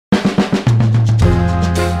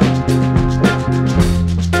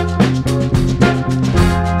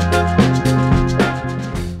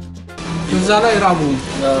ላይ ራቡ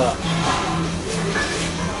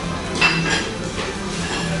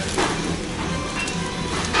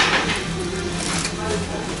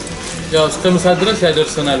ያው እስከምሳ ድረስ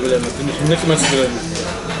ያደርሰናል ብለን ነው ትንሽ ንቅመስ ብለን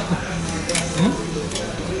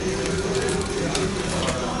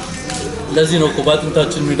ለዚህ ነው እኮ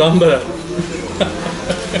ባጥንታችን ሚዳንበራ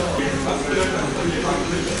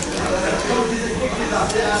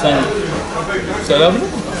ሰላም ነው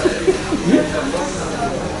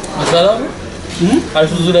ሰላም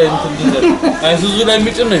አይሱዙ ላይ እንትን አይሱዙ ላይ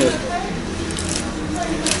የሚጭን ነው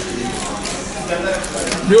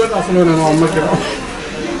ቢወጣ ስለሆነ ነው አመከረው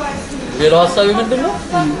ሌላ ሐሳብ ምንድነው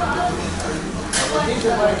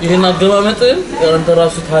ይሄን አገባመጥን አንተ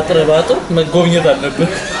ራሱ ታጥረ ባጥር መጎብኘት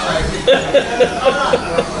አለበት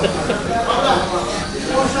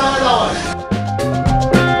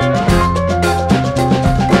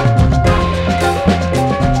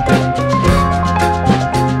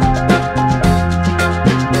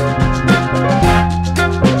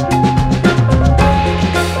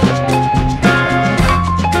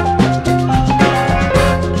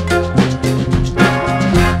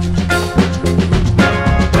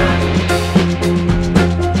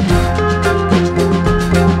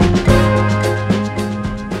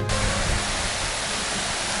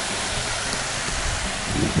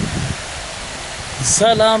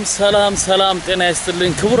ሰላም ጤና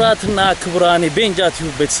ይስጥልኝ ክቡራትና ክቡራን ቤንጃ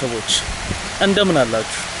ቲዩብ ቤተሰቦች እንደምን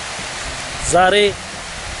አላችሁ ዛሬ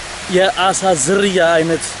የአሳ ዝርያ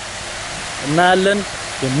አይነት እናያለን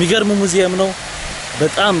የሚገርም ሙዚየም ነው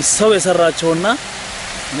በጣም ሰው የሰራቸውና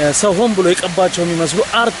ሰው ሆን ብሎ የቀባቸው የሚመስሉ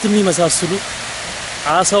አርት የሚመሳሰሉ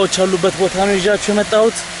አሳዎች ያሉበት ቦታ ነው ይዣችሁ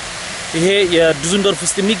የመጣሁት ይሄ የዱዝንዶርፍ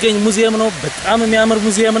ውስጥ የሚገኝ ሙዚየም ነው በጣም የሚያምር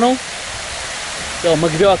ሙዚየም ነው ያው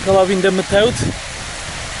መግቢያው አካባቢ እንደምታዩት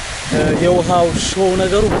የውሃው ሾው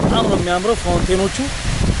ነገሩ በጣም ነው የሚያምረው ፋውንቴኖቹ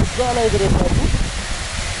እዛ ላይ ድረሳሉ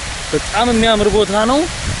በጣም የሚያምር ቦታ ነው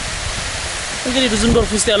እንግዲህ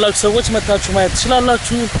ዱዝንዶርፍ ውስጥ ያላችሁ ሰዎች መታችሁ ማየት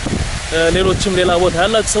ትችላላችሁ ሌሎችም ሌላ ቦታ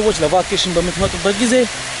ያላችሁ ሰዎች ለቫኬሽን በመትመጡበት ጊዜ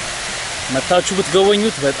መታችሁ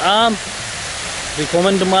ብትጎበኙት በጣም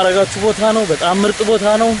ሪኮመንድ ማረጋችሁ ቦታ ነው በጣም ምርጥ ቦታ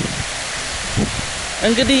ነው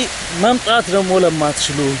እንግዲህ መምጣት ደግሞ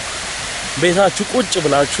ለማትችሉ ቤታችሁ ቁጭ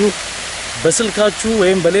ብላችሁ በስልካችሁ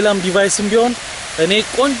ወይም በሌላም ዲቫይስም ቢሆን እኔ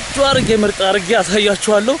ቆንጆ አርጌ ምርጥ አርጌ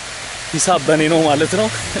አሳያችኋለሁ ሂሳብ በኔ ነው ማለት ነው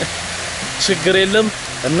ችግር የለም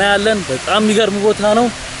እና ያለን በጣም የሚገርም ቦታ ነው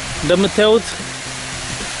እንደምታዩት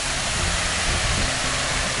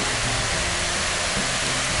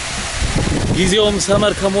ጊዜውም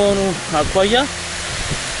ሰመር ከመሆኑ አኳያ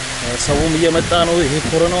ሰውም እየመጣ ነው ይሄ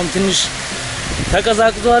ኮሮናውም ትንሽ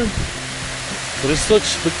ተቀዛቅዟል ቱሪስቶች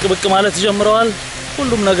ብቅ ማለት ጀምረዋል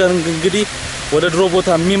ሁሉም ነገር እንግዲህ ወደ ድሮ ቦታ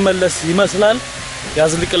የሚመለስ ይመስላል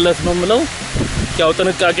ያዝልቅለት ነው ምለው ያው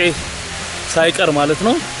ጥንቃቄ ሳይቀር ማለት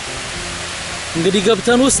ነው እንግዲህ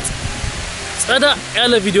ገብተን ውስጥ ጸዳ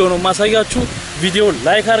ያለ ቪዲዮ ነው ማሳያችሁ ቪዲዮ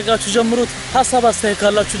ላይክ አድርጋችሁ ጀምሩት ሐሳብ አስተያየት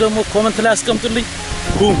ካላችሁ ደግሞ ኮሜንት ላይ አስቀምጡልኝ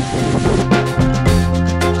ቡም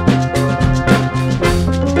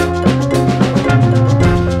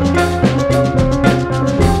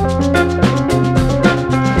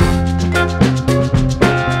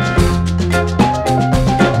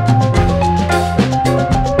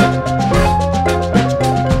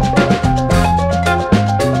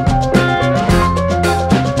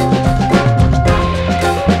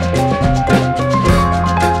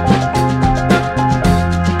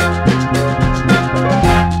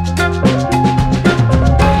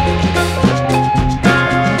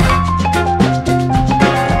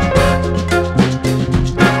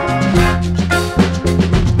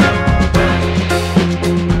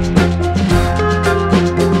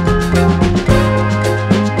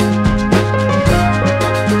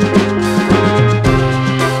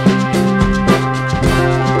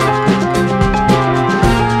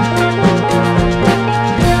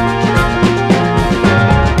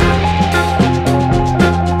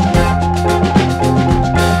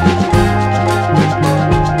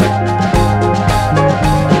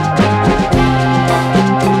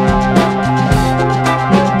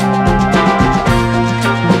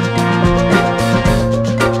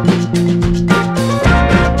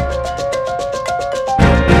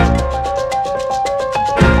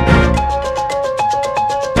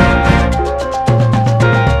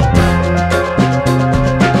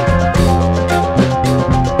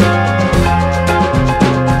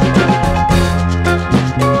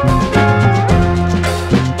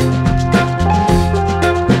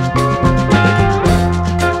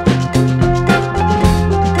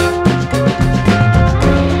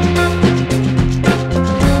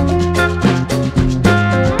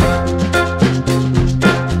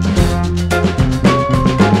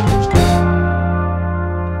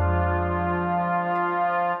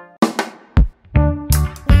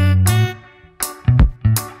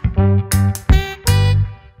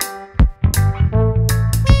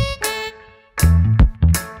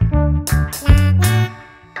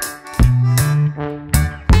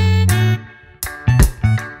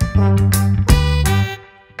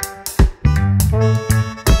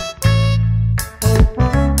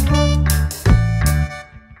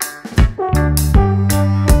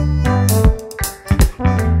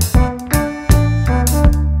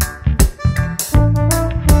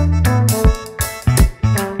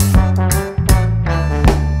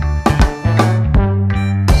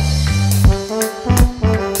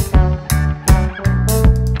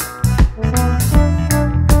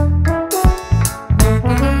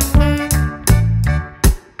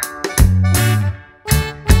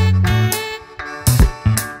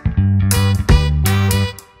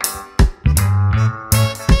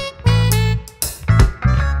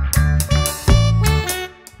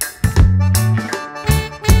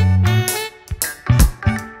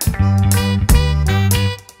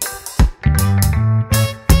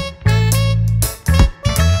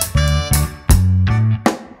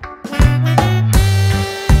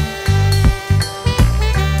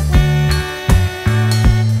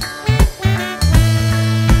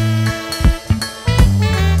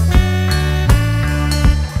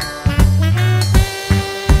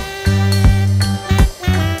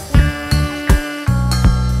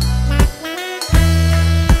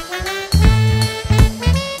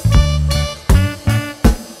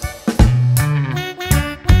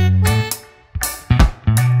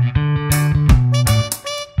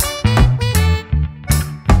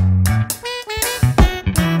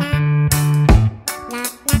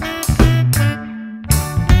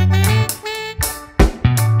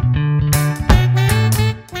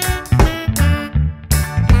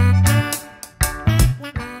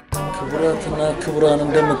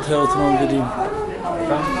እንደምታዩት ነው እንግዲህ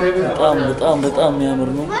በጣም የሚያምር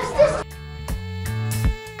ነው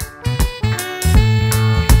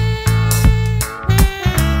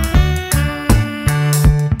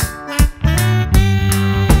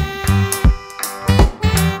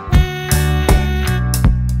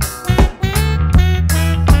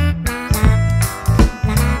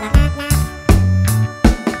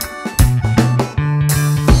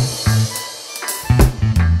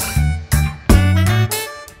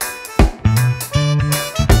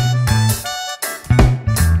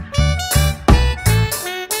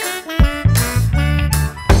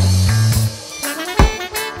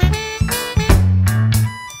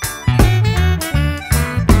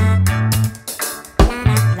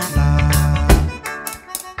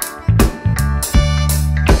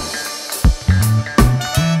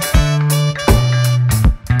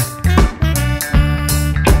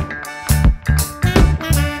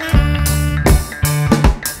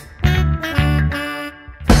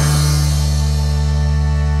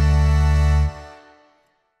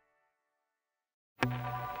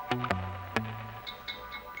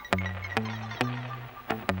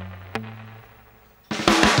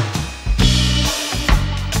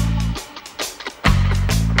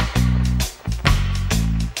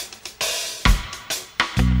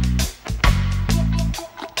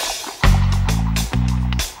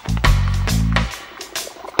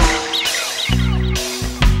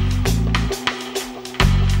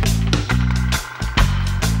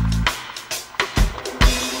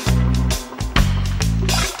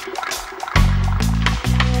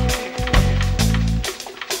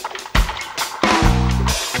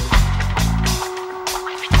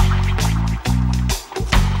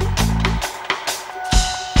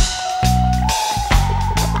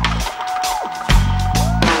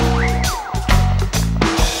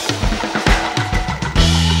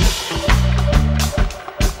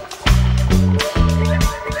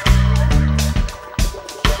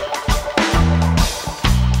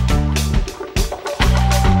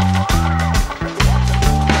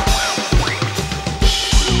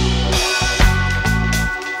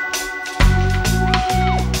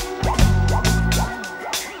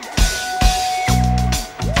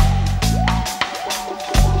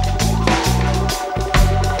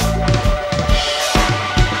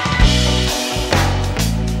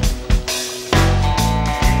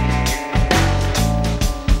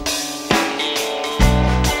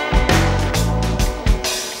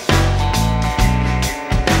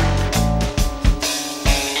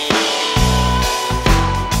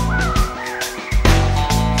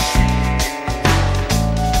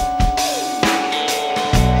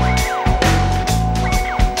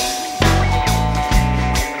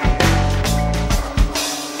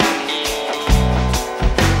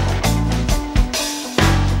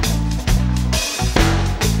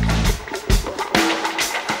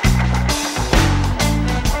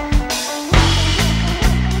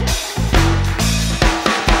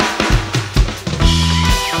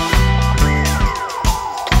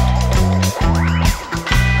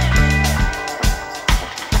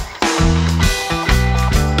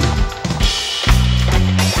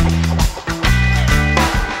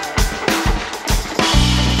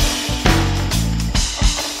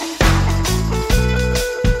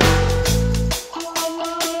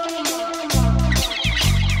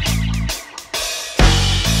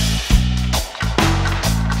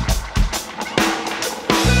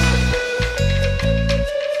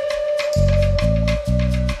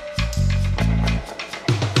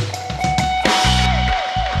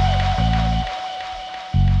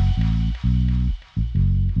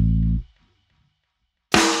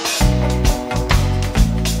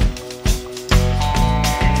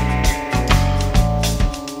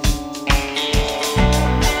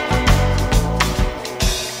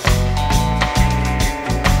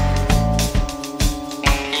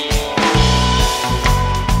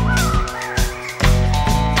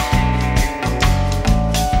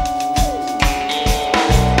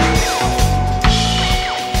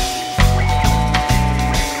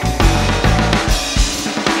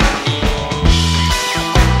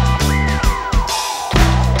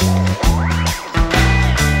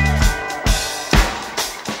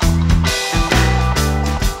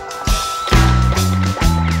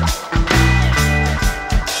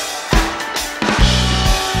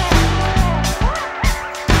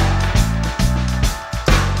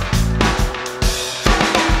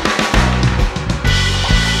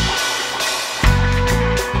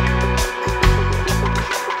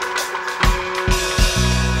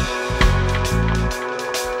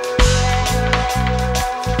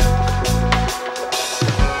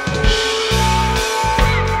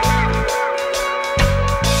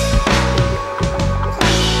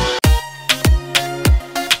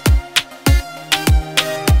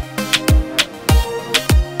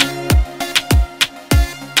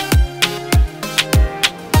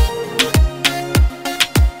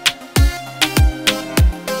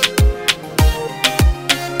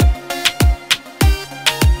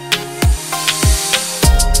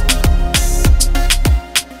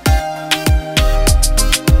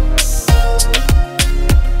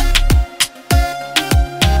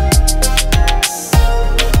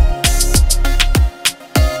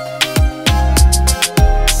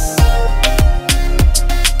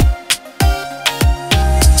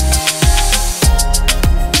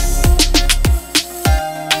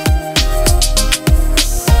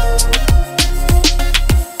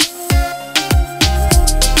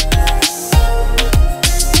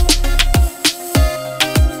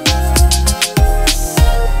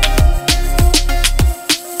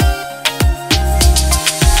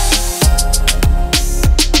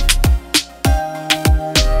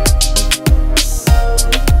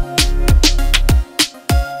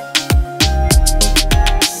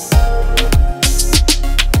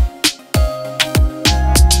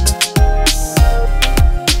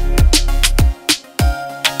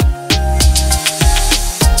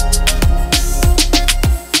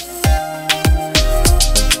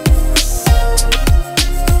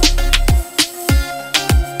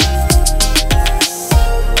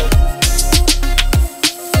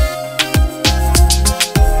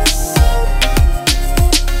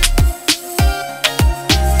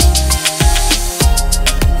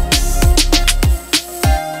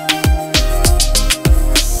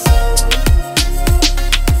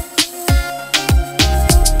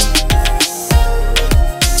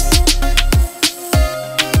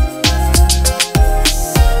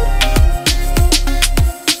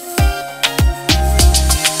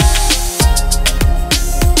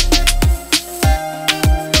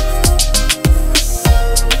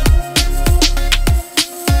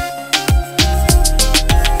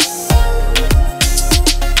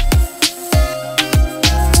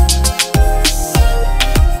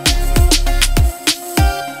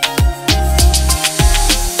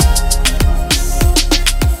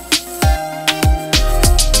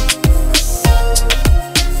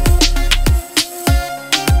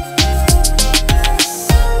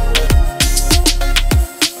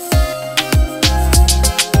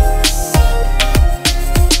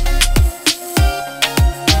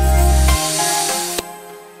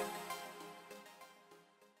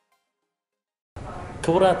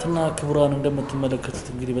ክቡራትና ክቡራን እንደምትመለከቱት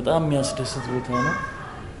እንግዲህ በጣም የሚያስደስት ቦታ ነው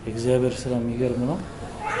እግዚአብሔር ስራ የሚገርም ነው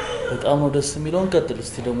በጣም ነው ደስ የሚለው እንቀጥል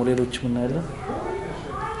እስቲ ደግሞ ሌሎች ምን እናያለን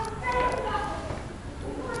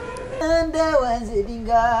እንደ ወንዝ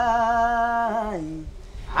ድንጋይ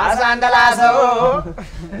አሳንደላሰው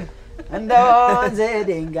እንደ ወንዝ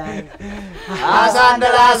ድንጋይ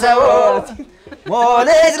አሳንደላሰው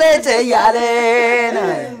ሞለጅ ለጭ ያለና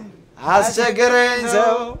አስቸግረኝ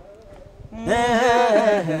ሰው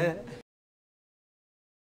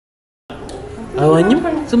አዋኝም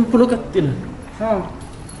ዝም ብሎ ቀጥ ይላል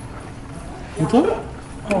እንቶ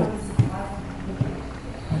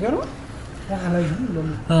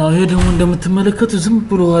ይሄ ደግሞ እንደምትመለከቱ ዝም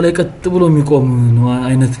ብሎ ኋላ ቀጥ ብሎ የሚቆም ነው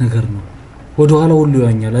አይነት ነገር ነው ወደ ኋላ ሁሉ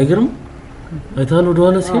ያኛል አይገርም አይታል ወደ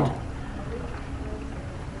ኋላ ሲሄድ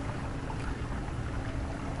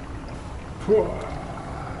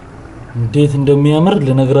እንዴት እንደሚያምር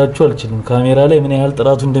ልነግራችሁ አልችልም ካሜራ ላይ ምን ያህል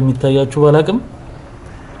ጥራቱ እንደሚታያችሁ ባላቅም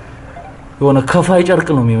የሆነ ከፋይ ጨርቅ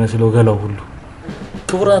ነው የሚመስለው ገላው ሁሉ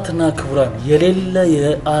ክቡራትና ክቡራን የሌለ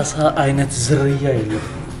የአሳ አይነት ዝርያ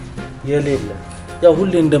የሌለ ያው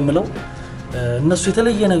ሁሌ እንደምለው እነሱ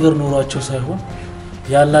የተለየ ነገር ኖሯቸው ሳይሆን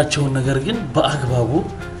ያላቸው ነገር ግን በአግባቡ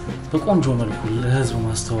በቆንጆ መልኩ ለህዝብ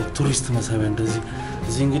ማስተዋወቅ ቱሪስት መሳቢያ እንደዚህ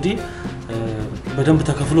እዚህ እንግዲህ በደንብ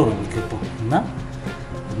ተከፍሎ ነው የሚገባው እና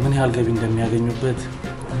ምን ያህል ገቢ እንደሚያገኙበት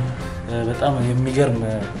በጣም የሚገርም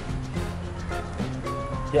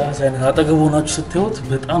ያሳይነት አጠገቡ ናችሁ ስትዩት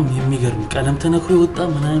በጣም የሚገርም ቀለም ተነክሮ ይወጣ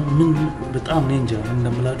ምን በጣም ነንጃ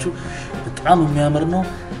እንደምላችሁ በጣም የሚያምር ነው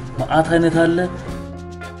ማአት አይነት አለ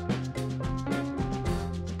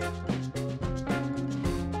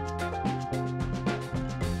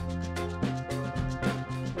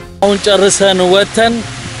አሁን ጨርሰን ወተን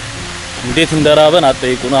እንዴት እንደራበን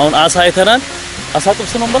አጠይቁን አሁን አሳ አይተናል አሳ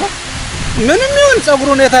ጥብስ ነው እንበላ ምንም ይሁን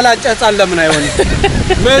ጸጉሩን የተላጨ ጻል ለምን አይሆን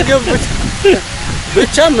ምግብ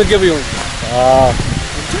ብቻ ምግብ ይሁን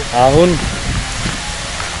አሁን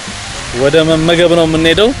ወደ መመገብ ነው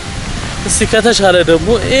የምንሄደው እስቲ ከተሻለ ደግሞ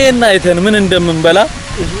ኤና አይተን ምን እንደምንበላ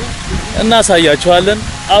እናሳያችኋለን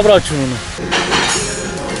አብራችሁ ነው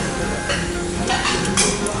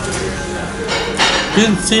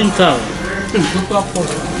ፒንሲንታ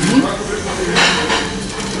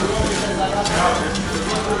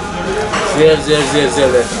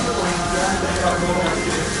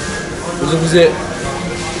ዘር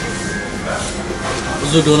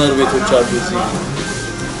ብዙ ዶነር ቤቶች አሉ እዚህ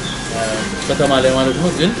ከተማ ላይ ማለት ነው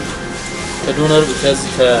ግን ከዶነር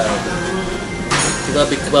ከዚህ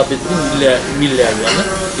ከኪባብ ቤት ሚሊያዩ አለ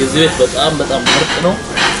የዚህ ቤት በጣም ምርጥ ነው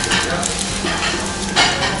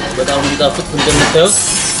በጣም የሚጣፍጥ እንደምታዩት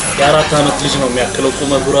የ4 አመት ልጅ ነው የሚያክለው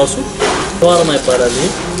ቁመቱ ራሱ ሻዋርማ ይባላል ይሄ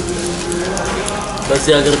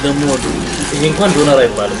በዚህ ሀገር ደግሞ ይሄ እንኳን ዶነር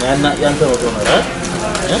አይባልም ያንተ ነው ዶነር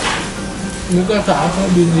አይደል ሙቀታ አፋ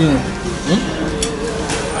ቢዚ ነው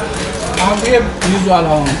አብሬብ ይዟል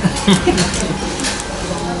አሁን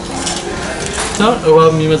ታው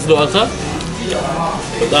የሚመስለው አሳ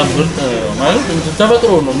በጣም ምርጥ ማለት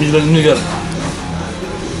ተፈጥሮ ነው የሚገርም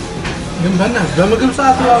ግን በምግብ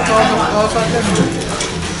ሰዓት አዋሳለሁ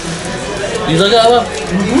ይዘጋባ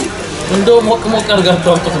እንደው ሞቅ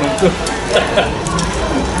አርጋችሁ አምጡት ነው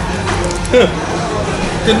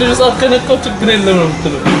ትንሽ ሰዓት ከነቀው ችግር የለም ነው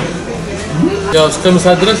የምትለው ያው እስከ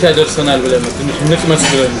ምሳ ድረስ ያደርሰናል ብለን ትንሽ ንቅመስ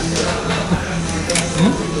ብለን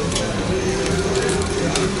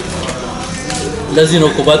ለዚህ ነው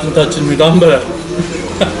እኮ ባጥንታችን ሚዳምበራ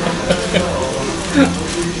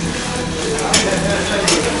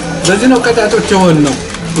ለዚህ ነው ቀጣጮች የሆን ነው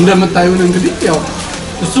እንደምታዩን እንግዲህ ያው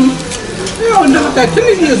እሱም ያው እንደምታዩት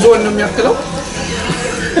ትንሽ የዞን ነው የሚያክለው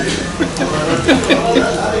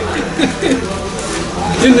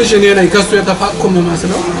ትንሽ እኔ ነኝ ከሱ የተፋቆመ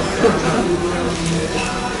ማስለው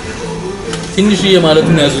ትንሽ ማለት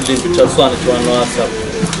ነው ያዙልኝ ብቻ እሷ ነች ዋናው ሐሳብ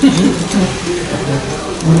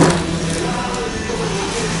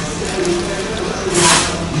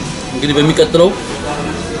እንግዲህ በሚቀጥለው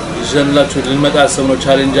ይዘንላችሁ ልንመጣ ያሰብነው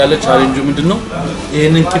ቻሌንጅ አለ ቻሌንጁ ምንድነው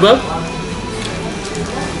ይሄንን ኪባብ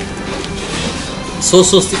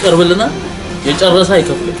ሶስት ይቀርብልና የጨረሰ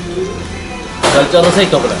አይከፍልም ያልጨረሰ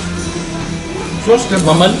ይከፍላል ሶስት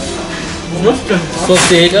ማማል ሶስት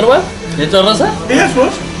ይቀርባል የጨረሰ ይሄ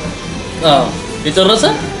ሶስት የጨረሰ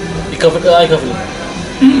አይከፍልም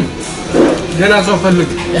ገና ሰው ፈልግ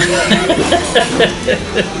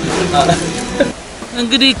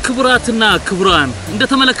እንግዲህ ክቡራትና ክቡራን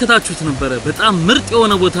እንደተመለከታችሁት ነበር በጣም ምርጥ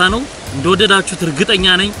የሆነ ቦታ ነው እንደወደዳችሁት እርግጠኛ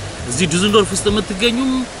ነኝ እዚህ ዱዝንዶርፍ ውስጥ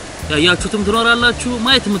የምትገኙም ያያችሁትም ትኖራላችሁ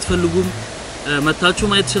ማየት የምትፈልጉም መታችሁ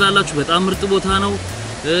ማየት ትችላላችሁ በጣም ምርጥ ቦታ ነው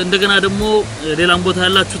እንደገና ደግሞ ሌላም ቦታ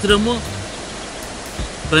ያላችሁት ደግሞ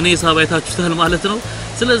በኔ ሳባይታችሁታል ማለት ነው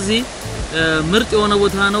ስለዚህ ምርጥ የሆነ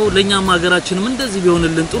ቦታ ነው ለኛም ሀገራችንም እንደዚህ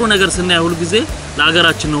ቢሆንልን ጥሩ ነገር ስናይ ሁሉ ጊዜ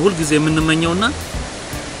ለሀገራችን ነው ሁሉ ጊዜ የምንመኘውና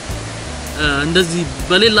እንደዚህ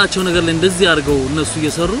በሌላቸው ነገር ላይ እንደዚህ አድርገው እነሱ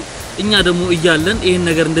እየሰሩ እኛ ደግሞ እያለን ይሄን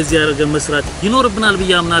ነገር እንደዚህ አድርገን መስራት ይኖርብናል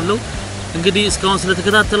በያምናለሁ እንግዲህ እስካሁን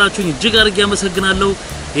ስለተከታተላችሁኝ እጅግ አድርጌ አመሰግናለሁ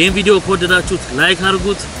ይሄን ቪዲዮ ከወደዳችሁት ላይክ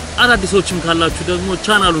አድርጉት አዳዲሶችም ካላችሁ ደግሞ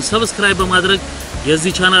ቻናሉን ሰብስክራይብ በማድረግ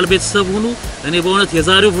የዚህ ቻናል ቤተሰብ ሁኑ እኔ በእውነት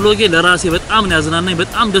የዛሬው vlog ለራሴ በጣም ነው ያዝናናኝ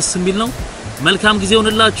በጣም ደስ የሚል ነው መልካም ጊዜ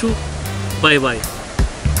ሆነላችሁ ባይ ባይ